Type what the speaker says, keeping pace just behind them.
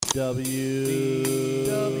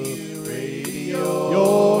WDW Radio,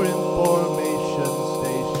 your information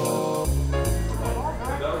station.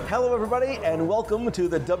 Hello everybody and welcome to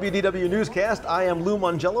the WDW Newscast. I am Lou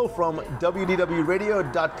Mongello from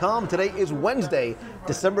WDWRadio.com. Today is Wednesday,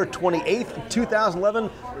 December 28th, 2011,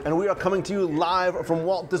 and we are coming to you live from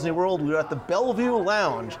Walt Disney World. We are at the Bellevue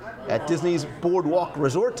Lounge at Disney's Boardwalk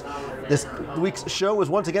Resort. This week's show is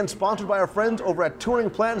once again sponsored by our friends over at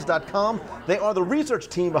touringplans.com. They are the research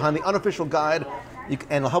team behind the unofficial guide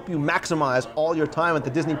and will help you maximize all your time at the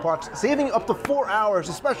Disney parks, saving up to 4 hours,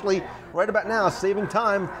 especially right about now. Saving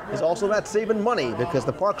time is also about saving money because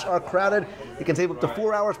the parks are crowded. You can save up to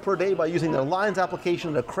 4 hours per day by using their Lines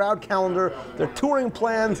application, their crowd calendar, their touring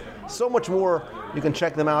plans, so much more. You can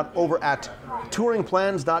check them out over at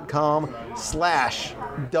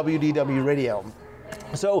touringplans.com/WDW Radio.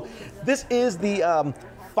 So this is the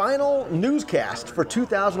final newscast for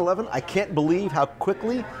 2011. I can't believe how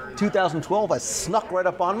quickly 2012 has snuck right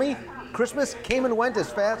up on me. Christmas came and went as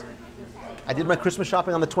fast. I did my Christmas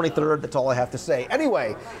shopping on the 23rd. That's all I have to say.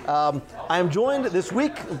 Anyway, I am joined this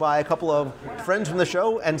week by a couple of friends from the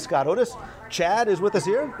show and Scott Otis. Chad is with us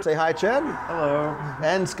here. Say hi, Chad. Hello.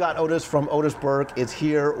 And Scott Otis from Otisburg is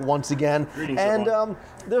here once again. Greetings, and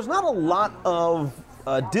there's not a lot of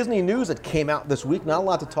Disney news that came out this week. Not a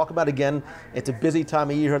lot to talk about. Again, it's a busy time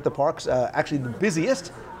of year at the parks. Actually, the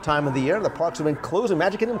busiest time of the year. The parks have been closing.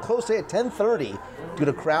 Magic Kingdom closed today at 10:30 due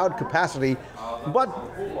to crowd capacity. But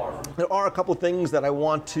there are a couple of things that I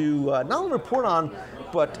want to not only report on,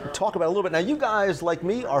 but talk about a little bit. Now, you guys, like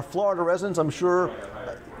me, are Florida residents. I'm sure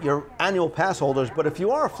you're annual pass holders. But if you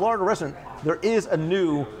are a Florida resident, there is a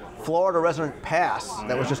new Florida resident pass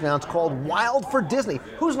that was just announced called Wild for Disney.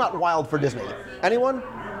 Who's not wild for Disney? Anyone?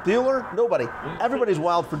 Bueller? Nobody. Everybody's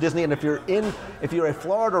wild for Disney, and if you're a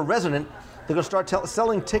Florida resident, they're going to start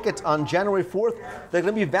selling tickets on January 4th. They're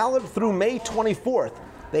going to be valid through May 24th.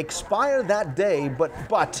 They expire that day, but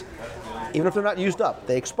even if they're not used up,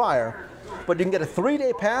 they expire. But you can get a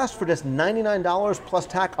 3-day pass for just $99 plus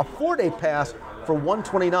tax, a 4-day pass for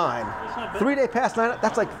 $129. 3-day pass,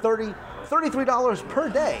 that's like $33 per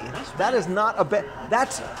day. That is not a bad.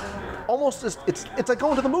 That's almost it's like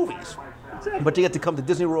going to the movies. But you get to come to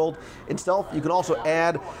Disney World itself. You can also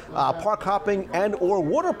add park hopping and or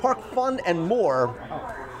water park fun and more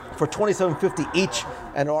for $27.50 each.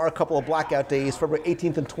 And there are a couple of blackout days. February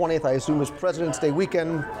 18th and 20th, I assume, is President's Day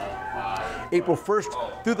weekend. April 1st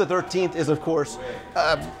through the 13th is, of course,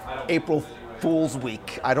 April Fool's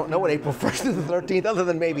Week. I don't know what April 1st through the 13th, other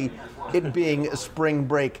than maybe it being spring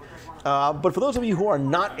break. But for those of you who are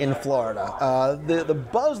not in Florida, the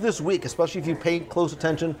buzz this week, especially if you pay close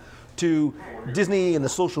attention to Disney and the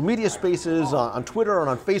social media spaces on Twitter and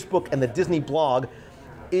on Facebook and the Disney blog,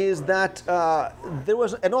 is that there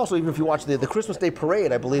was, and also even if you watch the Christmas Day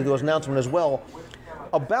parade, I believe there was an announcement as well,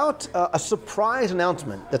 about a surprise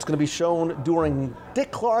announcement that's going to be shown during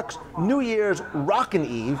Dick Clark's New Year's Rockin'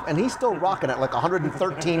 Eve, and he's still rocking at like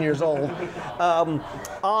 113 years old, on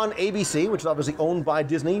ABC, which is obviously owned by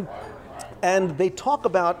Disney. And they talk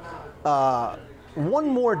about One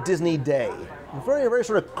More Disney Day. A very, very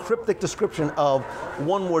sort of cryptic description of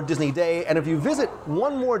One More Disney Day. And if you visit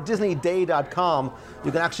onemoredisneyday.com,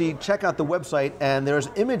 you can actually check out the website, and there's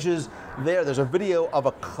images there. There's a video of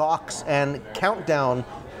a clocks and countdown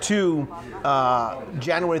to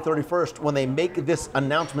January 31st when they make this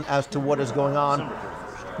announcement as to what is going on.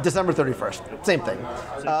 December 31st, same thing.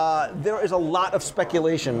 There is a lot of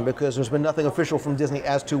speculation because there's been nothing official from Disney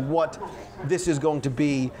as to what this is going to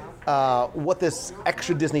be, what this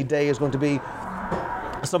extra Disney Day is going to be.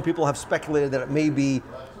 Some people have speculated that it may be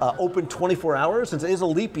open 24 hours. Since it is a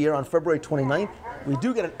leap year on February 29th, we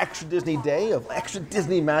do get an extra Disney Day of extra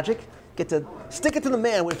Disney magic. Get to stick it to the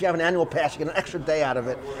man. If you have an annual pass, you get an extra day out of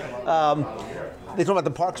it. They talk about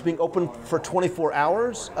the parks being open for 24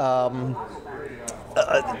 hours.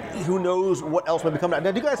 Who knows what else might be coming out.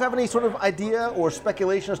 Now, do you guys have any sort of idea or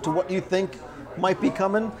speculation as to what you think might be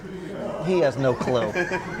coming? He has no clue.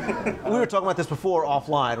 We were talking about this before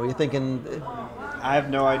offline. Were you thinking? I have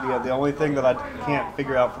no idea. The only thing that I can't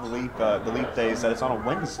figure out for the leap day is that it's on a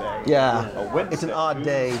Wednesday. Yeah, a Wednesday. It's an odd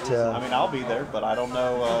day to. I mean, I'll be there, but I don't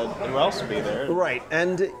know who else will be there. Right,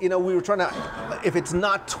 and we were trying to. If it's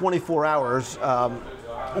not 24 hours,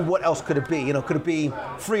 what else could it be? Could it be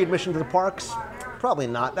free admission to the parks? Probably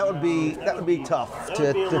not. That would be tough. That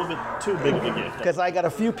would be a little bit too big of a gift. Because I got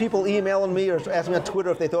a few people emailing me or asking me on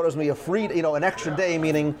Twitter if they thought it was going to be a free, an extra day,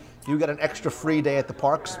 meaning you got an extra free day at the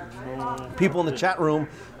parks. People in the chat room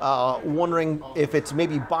wondering if it's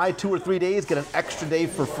maybe buy 2 or 3 days, get an extra day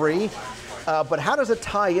for free. But how does it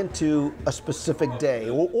tie into a specific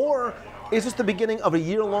day? Or is this the beginning of a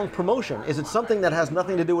year-long promotion? Is it something that has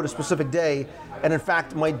nothing to do with a specific day, and in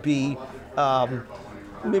fact might be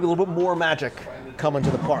maybe a little bit more magic coming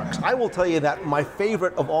to the parks? I will tell you that my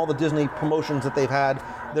favorite of all the Disney promotions that they've had,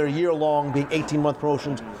 their year-long, being 18-month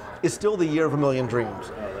promotions, is still the Year of a Million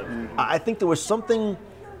Dreams. I think there was something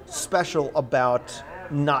special about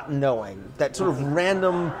not knowing, that sort of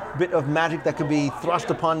random bit of magic that could be thrust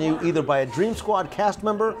upon you either by a Dream Squad cast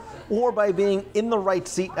member or by being in the right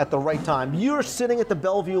seat at the right time. You're sitting at the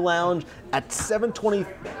Bellevue Lounge at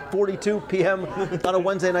 7:42 p.m. on a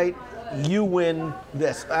Wednesday night, you win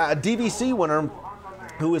this. A DVC winner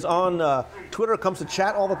who is on Twitter, comes to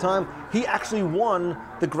chat all the time, he actually won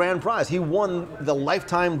the grand prize. He won the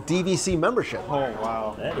lifetime DVC membership. Oh,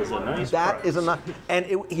 wow. That is a nice That prize. is a nice, and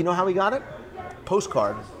you know how he got it?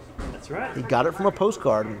 Postcard. That's right. He got it from a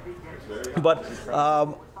postcard. But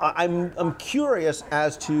I'm curious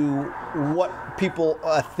as to what people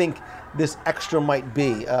think this extra might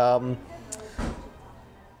be.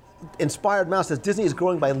 Inspired Mouse says Disney is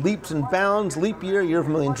growing by leaps and bounds. Leap year, Year of a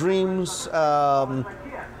Million Dreams.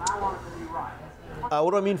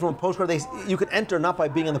 What do I mean from a postcard? You can enter not by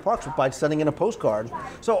being in the parks, but by sending in a postcard.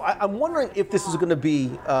 So I'm wondering if this is going to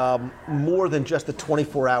be more than just the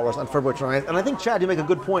 24 hours on February 29th. And I think, Chad, you make a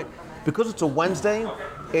good point. Because it's a Wednesday,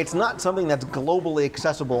 it's not something that's globally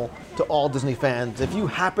accessible to all Disney fans. If you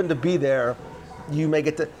happen to be there, you may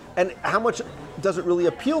get to... And how much does it really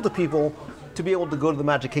appeal to people to be able to go to the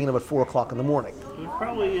Magic Kingdom at 4 o'clock in the morning? It would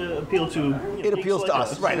probably appeal to... It appeals to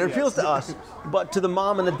us, right? It appeals to us, but to the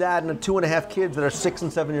mom and the dad and the 2.5 kids that are 6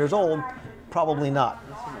 and 7 years old, probably not.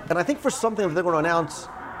 And I think for something that they're going to announce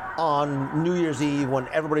on New Year's Eve when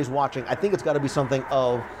everybody's watching, I think it's got to be something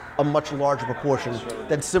of a much larger proportion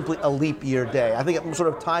than simply a leap year day. I think it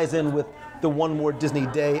sort of ties in with the one more Disney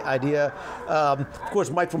day idea. Of course,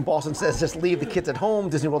 Mike from Boston says just leave the kids at home.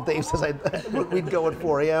 Disney World Dave says we'd go at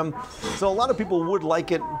 4 a.m. So a lot of people would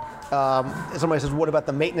like it. Somebody says, what about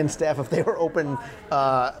the maintenance staff if they were open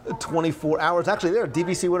 24 hours? Actually, there are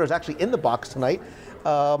DVC winners actually in the box tonight.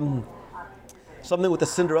 Something with the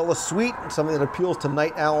Cinderella suite, something that appeals to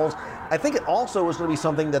night owls. I think it also is going to be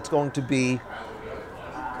something that's going to be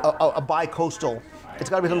a bi-coastal. It's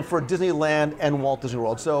got to be something for Disneyland and Walt Disney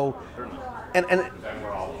World. So, and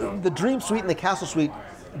the Dream Suite and the Castle Suite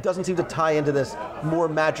doesn't seem to tie into this more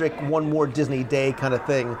magic, one more Disney day kind of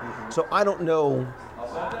thing. So I don't know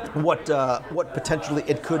what potentially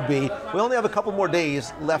it could be. We only have a couple more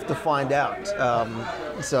days left to find out.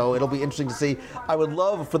 So it'll be interesting to see. I would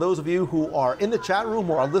love for those of you who are in the chat room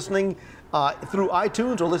or are listening through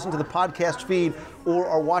iTunes or listen to the podcast feed or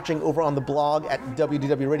are watching over on the blog at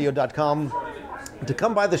WDWRadio.com to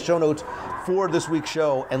come by the show notes for this week's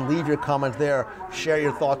show and leave your comments there, share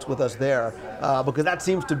your thoughts with us there, because that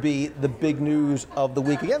seems to be the big news of the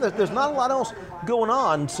week. Again, there's not a lot else going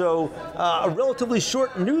on, so a relatively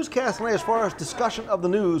short newscast tonight as far as discussion of the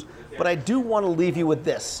news, but I do want to leave you with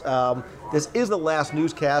this. This is the last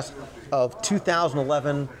newscast of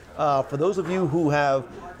 2011. For those of you who have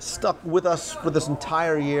stuck with us for this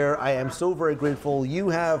entire year, I am so very grateful. You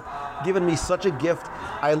have given me such a gift.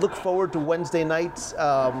 I look forward to Wednesday nights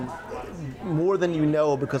more than you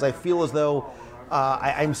know, because I feel as though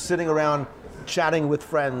I'm sitting around chatting with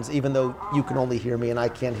friends, even though you can only hear me and I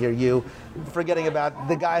can't hear you. Forgetting about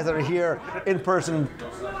the guys that are here in person.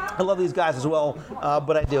 I love these guys as well,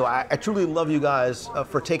 but I do. I truly love you guys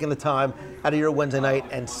for taking the time out of your Wednesday night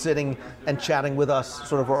and sitting and chatting with us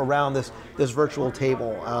sort of around this virtual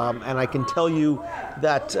table. And I can tell you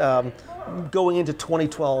that going into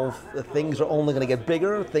 2012, things are only going to get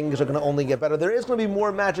bigger. Things are going to only get better. There is going to be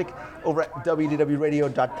more magic over at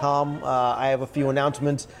WDWRadio.com. I have a few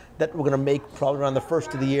announcements that we're going to make probably around the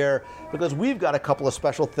first of the year, because we've got a couple of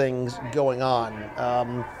special things going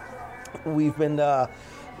on. We've been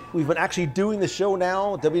actually doing the show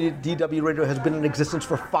now. WDW Radio has been in existence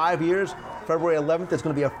for 5 years. February 11th is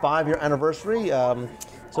going to be a 5-year anniversary.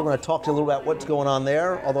 So I'm going to talk to you a little about what's going on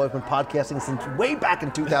there, although I've been podcasting since way back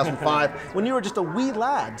in 2005, when you were just a wee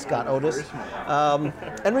lad, Scott Otis.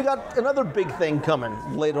 And we got another big thing coming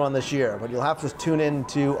later on this year, but you'll have to tune in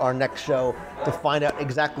to our next show to find out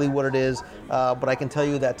exactly what it is. But I can tell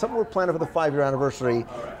you that something we're planning for the 5-year anniversary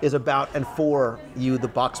is about and for you, the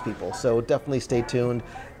box people. So definitely stay tuned.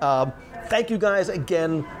 Thank you guys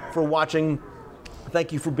again for watching.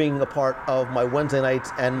 Thank you for being a part of my Wednesday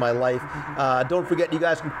nights and my life. Don't forget, you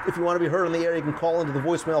guys, if you want to be heard on the air, you can call into the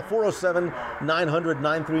voicemail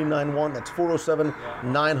 407-900-9391. That's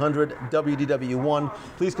 407-900-WDW1.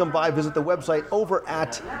 Please come by, visit the website over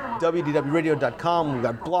at WDWradio.com. We've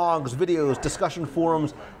got blogs, videos, discussion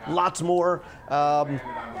forums, lots more.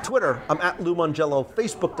 Twitter, I'm at Lou Mongello,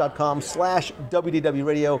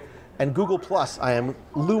 Facebook.com/WDWRadio, and Google Plus, I am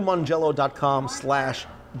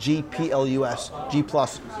LouMongello.com/GPLUS. G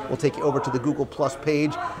Plus will take you over to the Google Plus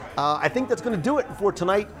page. I think that's going to do it for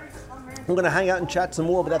tonight. We're going to hang out and chat some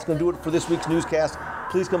more, but that's going to do it for this week's newscast.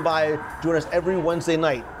 Please come by, join us every Wednesday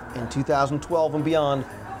night in 2012 and beyond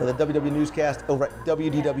for the WDW newscast over at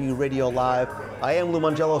WDW Radio Live. I am Lou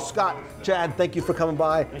Mongello. Scott, Chad, thank you for coming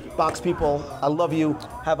by. Box people, I love you.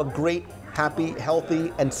 Have a great, happy,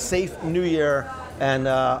 healthy, and safe New Year. And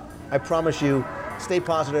I promise you, stay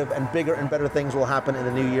positive, and bigger and better things will happen in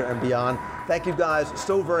the new year and beyond. Thank you guys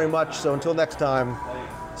so very much. So until next time,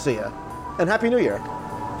 see ya. And Happy New Year.